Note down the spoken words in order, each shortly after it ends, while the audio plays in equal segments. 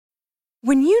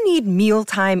When you need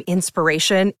mealtime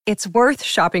inspiration, it's worth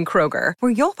shopping Kroger,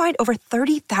 where you'll find over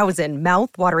 30,000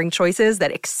 mouth-watering choices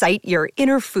that excite your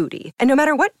inner foodie. And no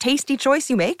matter what tasty choice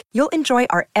you make, you'll enjoy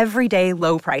our everyday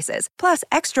low prices, plus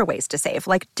extra ways to save,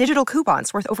 like digital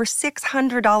coupons worth over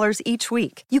 $600 each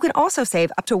week. You can also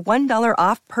save up to $1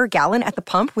 off per gallon at the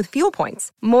pump with fuel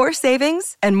points. More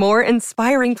savings and more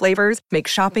inspiring flavors make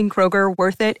shopping Kroger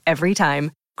worth it every time.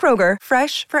 Kroger,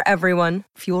 fresh for everyone.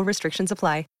 Fuel restrictions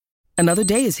apply. Another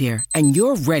day is here, and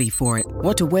you're ready for it.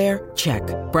 What to wear? Check.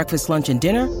 Breakfast, lunch, and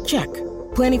dinner? Check.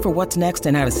 Planning for what's next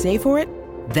and how to save for it?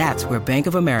 That's where Bank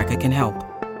of America can help.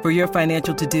 For your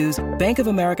financial to-dos, Bank of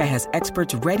America has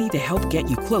experts ready to help get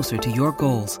you closer to your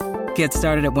goals. Get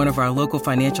started at one of our local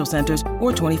financial centers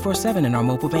or 24/7 in our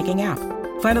mobile banking app.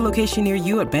 Find a location near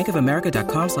you at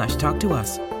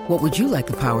bankofamerica.com/talktous. What would you like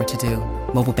the power to do?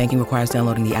 Mobile banking requires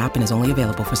downloading the app and is only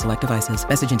available for select devices.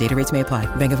 Message and data rates may apply.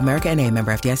 Bank of America N.A.,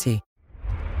 member FDIC.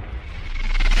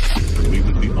 We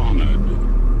would be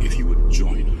honored if you would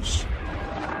join us.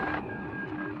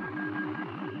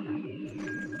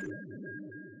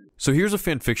 So here's a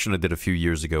fanfiction I did a few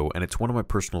years ago, and it's one of my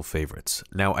personal favorites.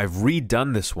 Now, I've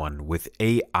redone this one with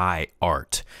AI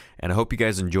art, and I hope you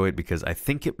guys enjoy it because I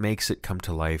think it makes it come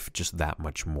to life just that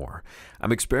much more.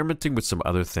 I'm experimenting with some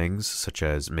other things, such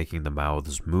as making the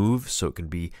mouths move so it can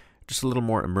be just a little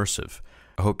more immersive.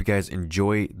 I hope you guys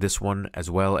enjoy this one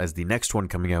as well as the next one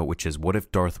coming out, which is What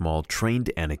If Darth Maul Trained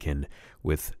Anakin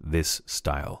with this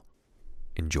style.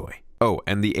 Enjoy. Oh,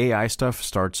 and the AI stuff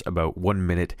starts about 1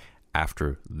 minute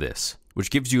after this, which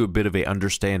gives you a bit of a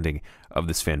understanding of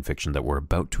this fanfiction that we're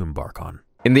about to embark on.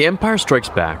 In The Empire Strikes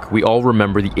Back, we all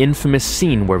remember the infamous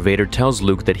scene where Vader tells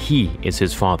Luke that he is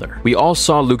his father. We all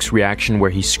saw Luke's reaction where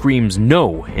he screams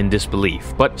no in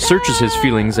disbelief, but searches his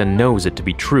feelings and knows it to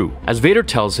be true. As Vader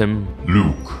tells him,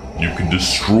 Luke, you can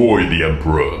destroy the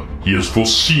Emperor. He has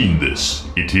foreseen this.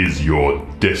 It is your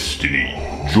destiny.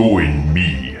 Join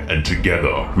me, and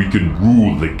together we can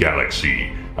rule the galaxy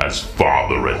as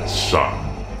father and son.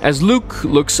 As Luke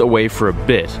looks away for a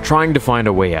bit, trying to find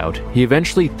a way out, he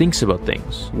eventually thinks about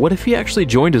things. What if he actually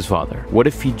joined his father? What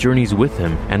if he journeys with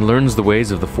him and learns the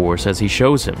ways of the Force as he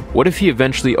shows him? What if he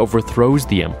eventually overthrows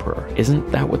the Emperor?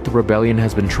 Isn't that what the rebellion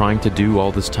has been trying to do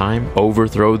all this time?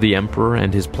 Overthrow the Emperor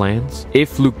and his plans?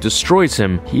 If Luke destroys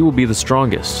him, he will be the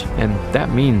strongest, and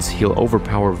that means he'll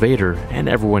overpower Vader and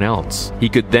everyone else. He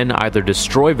could then either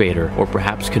destroy Vader or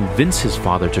perhaps convince his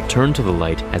father to turn to the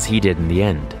light as he did in the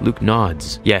end. Luke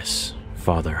nods. Yes,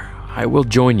 Father, I will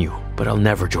join you, but I'll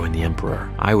never join the Emperor.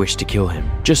 I wish to kill him,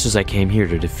 just as I came here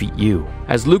to defeat you.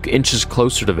 As Luke inches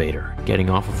closer to Vader, getting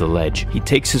off of the ledge, he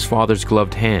takes his father's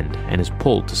gloved hand and is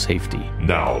pulled to safety.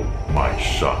 Now, my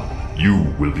son,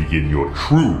 you will begin your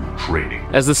true training.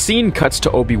 As the scene cuts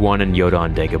to Obi-Wan and Yoda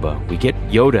on Dagobah, we get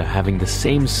Yoda having the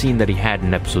same scene that he had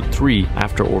in Episode 3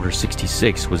 after Order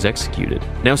 66 was executed.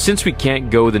 Now, since we can't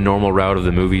go the normal route of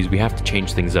the movies, we have to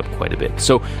change things up quite a bit.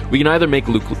 So we can either make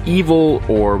Luke evil,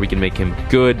 or we can make him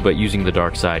good, but using the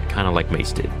dark side, kind of like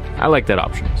Mace did. I like that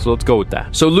option, so let's go with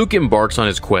that. So Luke embarks on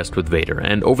his quest with Vader,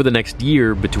 and over the next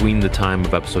year, between the time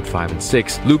of Episode 5 and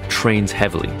 6, Luke trains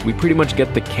heavily. We pretty much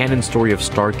get the canon story of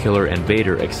Starkiller and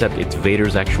Vader, except it's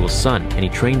Vader's actual son, and he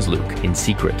trains Luke in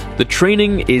secret. The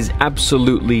training is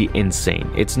absolutely insane.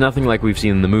 It's nothing like we've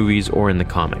seen in the movies or in the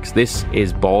comics. This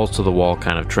is balls to the wall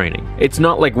kind of training. It's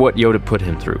not like what Yoda put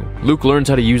him through. Luke learns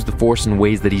how to use the Force in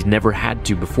ways that he's never had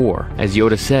to before. As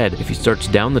Yoda said, if he starts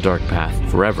down the dark path,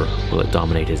 forever will it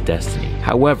dominate his destiny.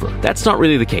 However, that's not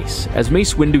really the case. As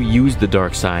Mace Windu used the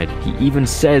dark side, he even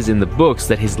says in the books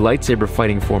that his lightsaber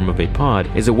fighting form of a pod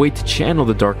is a way to channel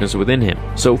the darkness within him.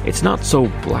 So it's not so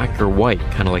black or white,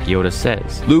 kind of like Yoda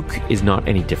says. Luke is not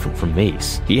any different from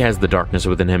Mace. He has the darkness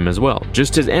within him as well,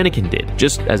 just as Anakin did,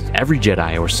 just as every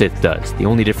Jedi or Sith does. The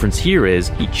only difference here is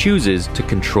he chooses to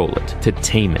control it, to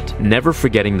tame it, never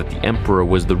forgetting that the Emperor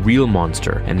was the real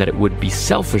monster and that it would be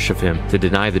selfish of him to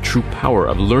deny the true power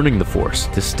of learning the Force,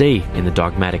 to stay in the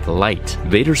dogmatic light.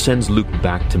 Vader sends Luke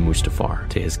back to Mustafar,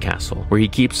 to his castle, where he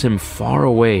keeps him far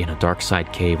away in a dark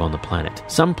side cave on the planet,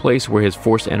 some place where his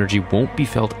Force energy won't be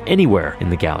felt anywhere in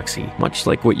the galaxy, much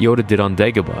like what Yoda did on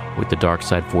Dagobah with the dark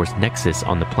side Force nexus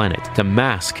on the planet to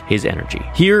mask his energy.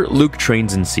 Here, Luke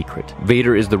trains in secret.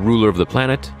 Vader is the ruler of the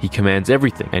planet, he commands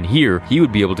everything, and here he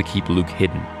would be able to keep Luke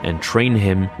hidden and train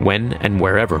him when and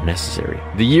wherever necessary.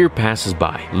 The year passes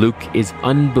by. Luke is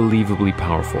unbelievably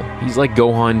powerful. He's like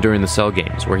Gohan during the Cell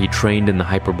games, where he trained in the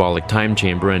hyperbolic time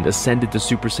chamber and ascended to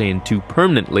Super Saiyan 2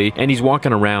 permanently, and he's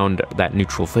walking around that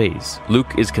neutral phase.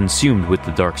 Luke is consumed with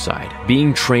the dark side.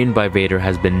 Being trained trained by Vader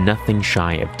has been nothing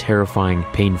shy of terrifying,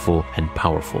 painful, and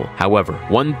powerful. However,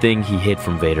 one thing he hid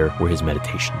from Vader were his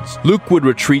meditations. Luke would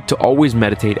retreat to always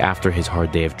meditate after his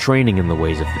hard day of training in the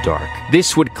ways of the dark.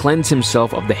 This would cleanse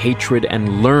himself of the hatred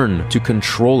and learn to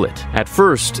control it. At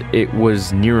first, it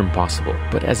was near impossible,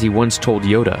 but as he once told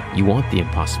Yoda, you want the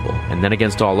impossible. And then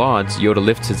against all odds, Yoda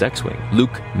lifts his X-Wing.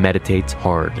 Luke meditates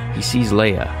hard. He sees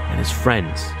Leia and his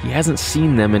friends. He hasn't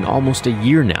seen them in almost a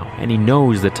year now, and he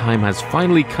knows the time has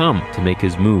finally come to make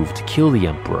his move to kill the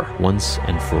Emperor once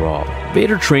and for all.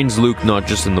 Vader trains Luke not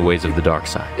just in the ways of the dark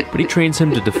side, but he trains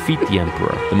him to defeat the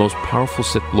Emperor, the most powerful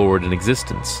Sith Lord in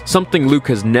existence, something Luke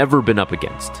has never been up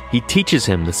against. He teaches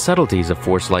him the subtleties of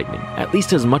Force lightning, at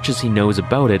least as much as he knows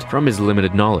about it from his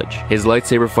limited knowledge. His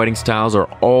lightsaber fighting styles are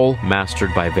all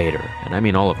mastered by Vader, and I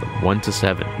mean all of them, 1 to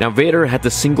 7. Now Vader had to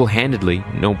single-handedly,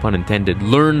 no pun intended,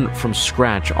 learn from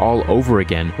scratch all over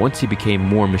again once he became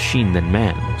more machine than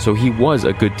man, so he was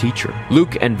a good teacher.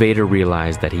 Luke and Vader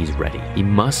realize that he's ready. He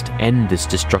must end this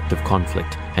destructive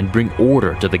conflict and bring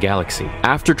order to the galaxy.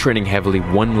 After training heavily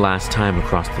one last time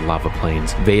across the lava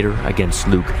plains, Vader against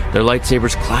Luke, their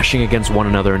lightsabers clashing against one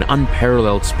another in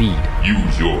unparalleled speed.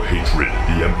 Use your hatred.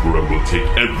 The Emperor will take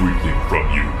everything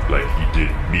from you, like he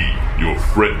did me. Your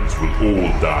friends will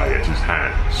all die at his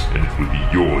hands, and it will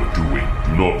be your doing.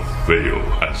 Do not fail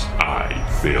as I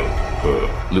failed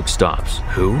her. Luke stops.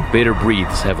 Who? Vader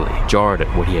breathes heavily, jarred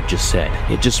at what he had just said.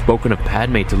 He had just spoken of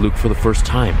Padme to Luke for the first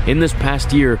time. In this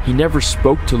past year, he never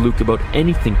spoke to Luke about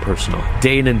anything personal.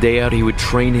 Day in and day out, he would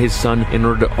train his son in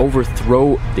order to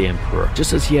overthrow the Emperor,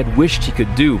 just as he had wished he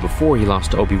could do before he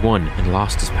lost to Obi-Wan and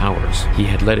lost his powers. He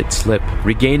had let it slip.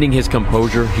 Regaining his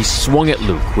composure, he swung at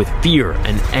Luke with fear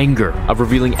and anger of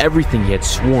revealing everything he had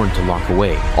sworn to lock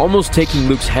away, almost taking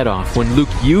Luke's head off when Luke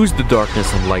used the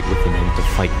darkness and light within him to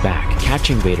fight back,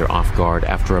 catching Vader off guard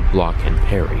after a block and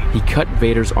parry. He cut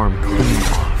Vader's arm clean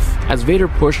off. As Vader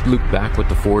pushed Luke back with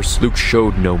the Force, Luke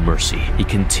showed no mercy. He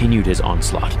continued his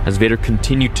onslaught, as Vader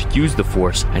continued to use the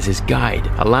Force as his guide,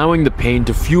 allowing the pain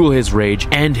to fuel his rage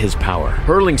and his power,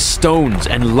 hurling stones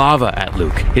and lava at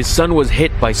Luke. His son was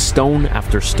hit by stone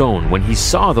after stone when he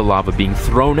saw the lava being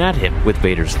thrown at him with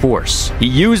Vader's Force. He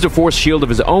used a Force shield of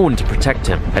his own to protect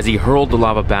him as he hurled the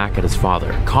lava back at his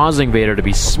father, causing Vader to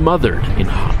be smothered in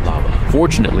hot lava.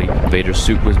 Fortunately, Vader's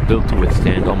suit was built to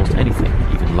withstand almost anything,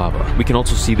 even lava. We can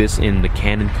also see this in the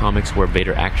canon comics where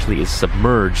Vader actually is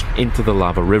submerged into the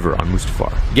lava river on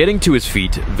Mustafar. Getting to his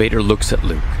feet, Vader looks at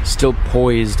Luke, still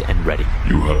poised and ready.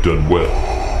 You have done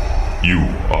well. You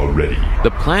are ready. The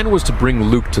plan was to bring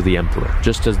Luke to the Emperor,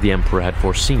 just as the Emperor had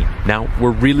foreseen. Now, we're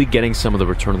really getting some of the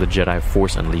Return of the Jedi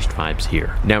Force Unleashed vibes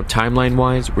here. Now,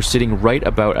 timeline-wise, we're sitting right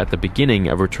about at the beginning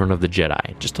of Return of the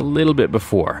Jedi, just a little bit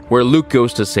before, where Luke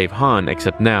goes to save Han,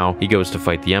 except now he goes to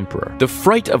fight the Emperor. The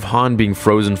fright of Han being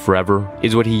frozen forever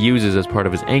is what he uses as part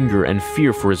of his anger and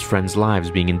fear for his friends'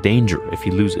 lives being in danger if he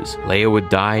loses. Leia would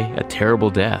die a terrible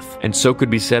death, and so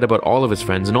could be said about all of his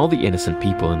friends and all the innocent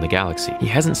people in the galaxy. He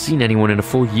hasn't seen anyone in a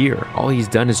full year. All he's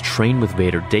done is train with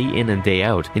Vader day in and day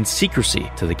out in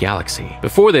secrecy to the galaxy.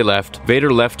 Before they left,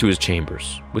 Vader left to his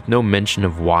chambers, with no mention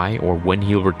of why or when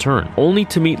he'll return, only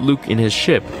to meet Luke in his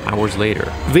ship hours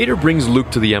later. Vader brings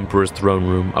Luke to the Emperor's throne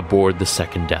room aboard the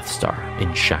second Death Star,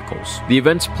 in shackles. The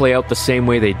events play out the same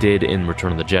way they did in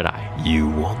Return of the Jedi. You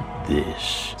want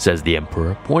this, says the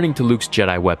Emperor, pointing to Luke's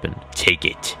Jedi weapon. Take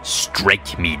it.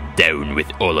 Strike me down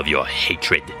with all of your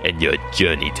hatred, and your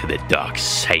journey to the dark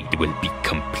side will be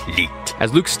complete.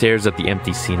 As Luke stares at the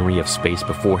empty scenery of space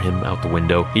before him out the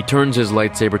window, he turns his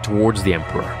lightsaber towards the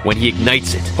Emperor. When he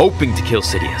ignites it, hoping to kill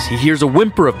Sidious, he hears a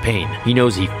whimper of pain. He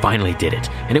knows he finally did it,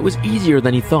 and it was easier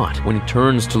than he thought. When he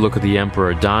turns to look at the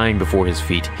Emperor dying before his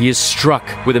feet, he is struck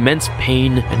with immense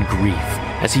pain and grief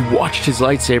as he watched his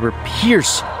lightsaber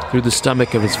pierce through the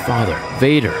stomach of his father.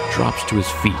 Vader drops to his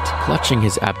feet, clutching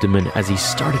his abdomen as he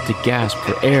started to gasp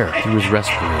for air through his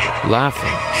respirator.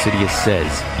 Laughing, Sidious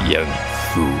says, "Young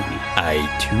fool, I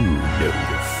too know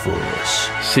the Force."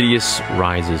 Sidious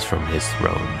rises from his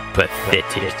throne.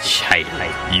 Pathetic child.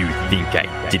 You think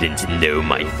I didn't know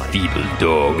my feeble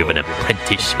dog of an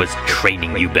apprentice was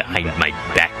training you behind my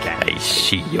back? I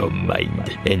see your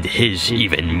mind, and his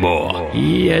even more.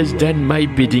 He has done my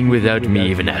bidding without me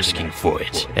even asking for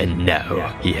it, and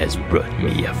now he has brought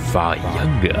me a far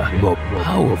younger, more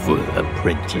powerful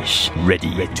apprentice,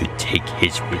 ready to take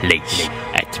his place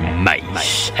at my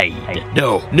side.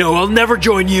 No, I'll never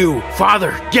join you!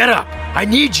 Father, get up! I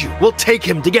need you! We'll take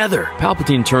him together!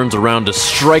 Palpatine turns around to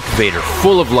strike Vader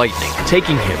full of lightning,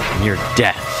 taking him near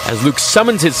death. as Luke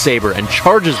summons his saber and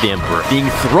charges the Emperor, being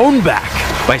thrown back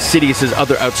by Sidious's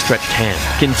other outstretched hand.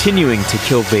 Continuing to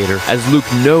kill Vader, as Luke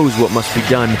knows what must be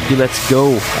done, he lets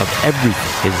go of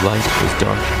everything. His light is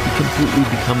dark. He completely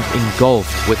becomes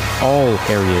engulfed with all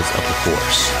areas of the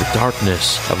Force. The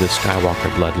darkness of the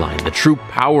Skywalker bloodline, the true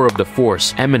power of the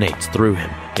Force emanates through him,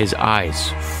 his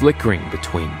eyes flickering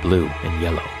between blue and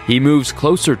yellow. He moves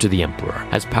closer to the Emperor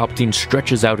as Palpatine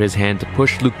stretches out his hand to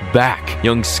push Luke back.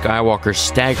 Young Skywalker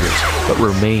staggers but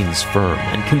remains firm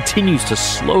and continues to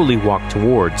slowly walk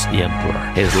towards the Emperor,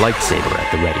 his lightsaber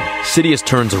at the ready. Sidious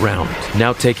turns around,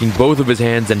 now taking both of his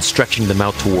hands and stretching them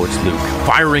out towards Luke,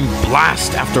 firing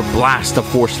blast after blast of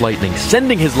Force lightning,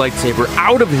 sending his lightsaber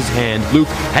out of his hand. Luke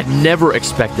had never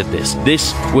expected this.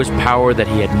 This was power that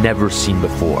he had never seen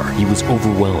before. He was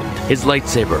overwhelmed, his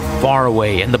lightsaber far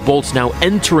away, and the bolts now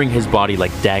entering his body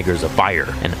like daggers of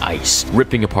fire and ice,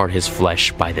 ripping apart his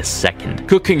flesh by the second,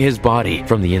 cooking his body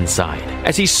from the inside.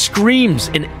 As he screams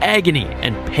in agony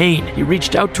and pain, he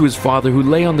reached out to his father, who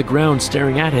lay on the ground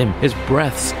staring at him, his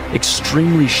breaths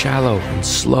extremely shallow and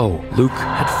slow. Luke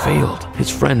had failed. His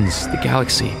friends, the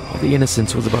galaxy, all the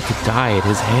innocence was about to die at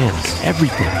his hands.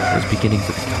 Everything was beginning to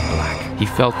become black. He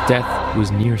felt death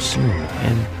was near soon,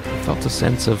 and felt a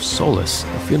sense of solace,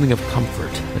 a feeling of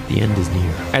comfort that the end is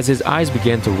near. As his eyes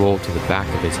began to roll to the back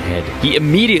of his head, he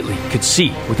immediately could see,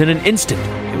 within an instant.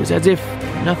 It was as if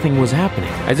nothing was happening,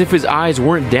 as if his eyes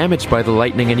weren't damaged by the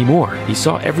lightning anymore. He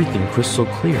saw everything crystal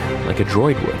clear, like a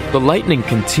droid would. The lightning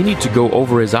continued to go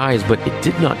over his eyes, but it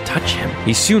did not touch him.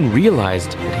 He soon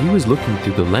realized that he was looking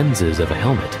through the lenses of a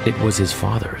helmet. It was his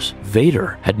father's.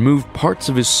 Vader had moved parts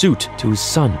of his suit to his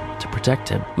son to protect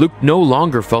him. Luke no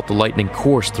longer felt the lightning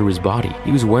course through his body.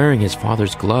 He was wearing his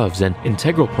father's gloves and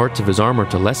integral parts of his armor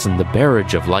to lessen the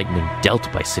barrage of lightning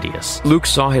dealt by Sidious. Luke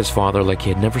saw his father like he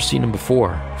had never seen him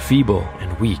before, feeble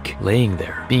and weak, laying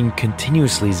there, being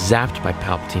continuously zapped by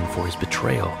Palpatine for his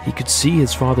betrayal. He could see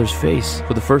his father's face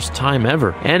for the first time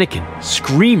ever. Anakin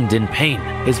screamed in pain.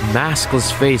 His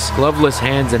maskless face, gloveless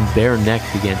hands, and bare neck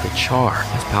began to char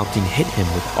as Palpatine hit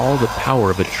him with all the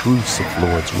power of a true Sith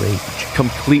Lord's rage.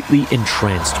 Completely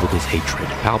entranced with his hatred,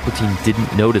 Palpatine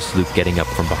didn't notice Luke getting up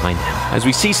from behind him. As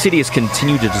we see Sidious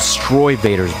continue to destroy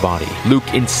Vader's body,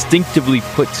 Luke instinctively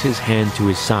puts his hand to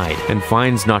his side and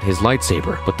finds not his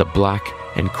lightsaber, but the black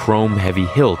and chrome-heavy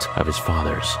hilt of his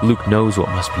father's. Luke knows what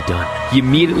must be done. He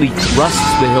immediately thrusts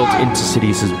the hilt into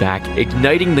Sidious's back,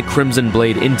 igniting the crimson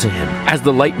blade into him. As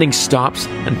the lightning stops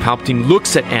and Palpatine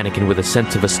looks at Anakin with a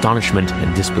sense of astonishment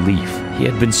and disbelief. He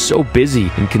had been so busy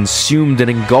and consumed and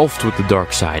engulfed with the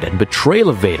dark side and betrayal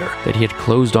of Vader that he had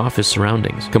closed off his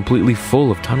surroundings, completely full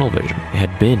of tunnel vision. It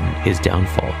had been his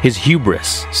downfall, his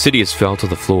hubris. Sidious fell to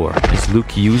the floor as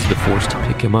Luke used the Force to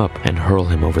pick him up and hurl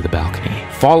him over the balcony,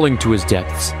 falling to his death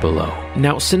below.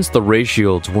 Now, since the ray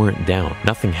shields weren't down,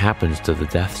 nothing happens to the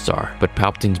Death Star, but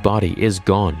Palpatine's body is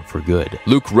gone for good.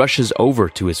 Luke rushes over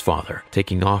to his father,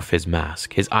 taking off his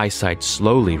mask, his eyesight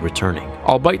slowly returning.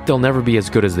 Albeit they'll never be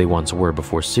as good as they once were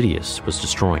before Sidious was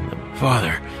destroying them.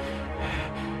 Father,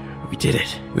 we did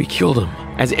it. We killed him.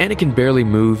 As Anakin barely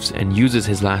moves and uses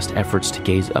his last efforts to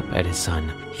gaze up at his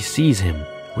son, he sees him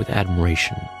with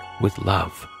admiration, with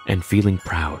love, and feeling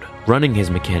proud. Running his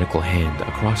mechanical hand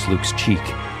across Luke's cheek,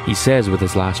 he says with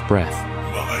his last breath,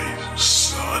 My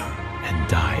son. and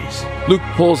dies. Luke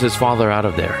pulls his father out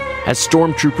of there. As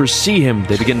stormtroopers see him,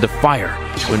 they begin to fire.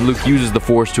 When Luke uses the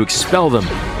Force to expel them,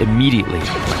 immediately,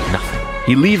 like nothing,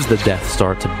 he leaves the Death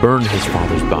Star to burn his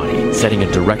father's body, setting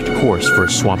a direct course for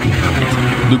a swampy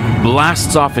planet. Luke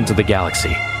blasts off into the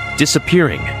galaxy,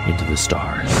 disappearing into the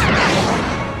stars.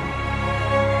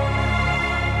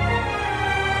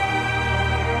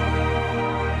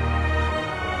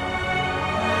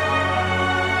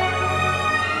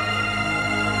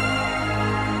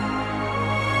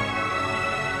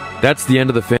 That's the end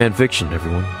of the fan fiction,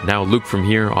 everyone. Now, Luke from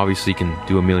here obviously can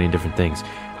do a million different things.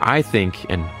 I think,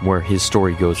 and where his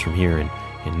story goes from here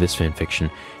in this fan fiction,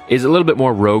 is a little bit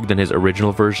more rogue than his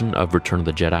original version of Return of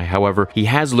the Jedi. However, he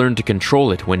has learned to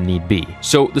control it when need be.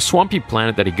 So the swampy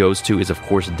planet that he goes to is, of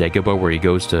course, Dagobah, where he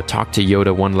goes to talk to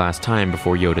Yoda one last time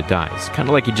before Yoda dies. Kind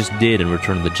of like he just did in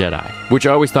Return of the Jedi. Which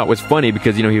I always thought was funny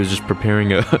because, he was just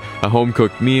preparing a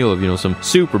home-cooked meal of, some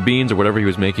soup or beans or whatever he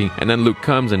was making. And then Luke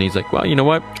comes and he's like, well, you know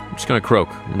what? I'm just gonna croak.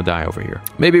 I'm gonna die over here.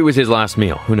 Maybe it was his last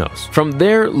meal. Who knows? From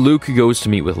there, Luke goes to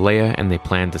meet with Leia and they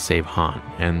plan to save Han.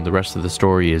 And the rest of the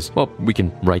story is, well, we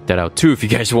can write write that out too if you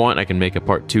guys want. I can make a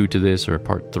part 2 to this, or a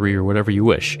part 3, or whatever you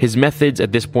wish. His methods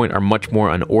at this point are much more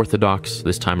unorthodox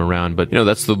this time around, but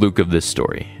that's the Luke of this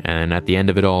story. And at the end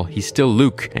of it all, he's still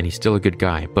Luke, and he's still a good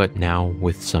guy, but now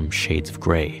with some shades of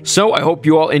gray. So I hope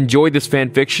you all enjoyed this fan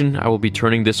fiction. I will be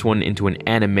turning this one into an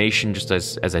animation, just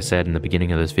as I said in the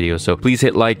beginning of this video. So please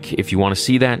hit like if you want to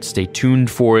see that. Stay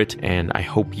tuned for it, and I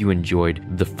hope you enjoyed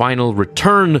the final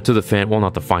return to the fan, well,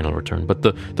 not the final return, but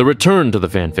the return to the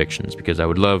fan fictions, because I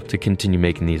would love to continue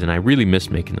making these, and I really miss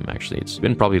making them, actually. It's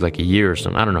been probably like a year or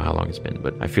something. I don't know how long it's been,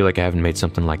 but I feel like I haven't made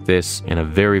something like this in a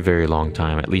very, very long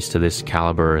time, at least to this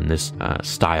caliber and this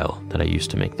style that I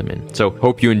used to make them in. So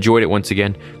hope you enjoyed it once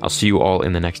again. I'll see you all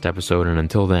in the next episode, and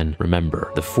until then,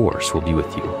 remember, the Force will be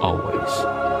with you always.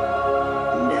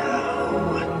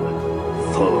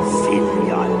 Now, fulfill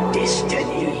your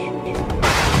destiny.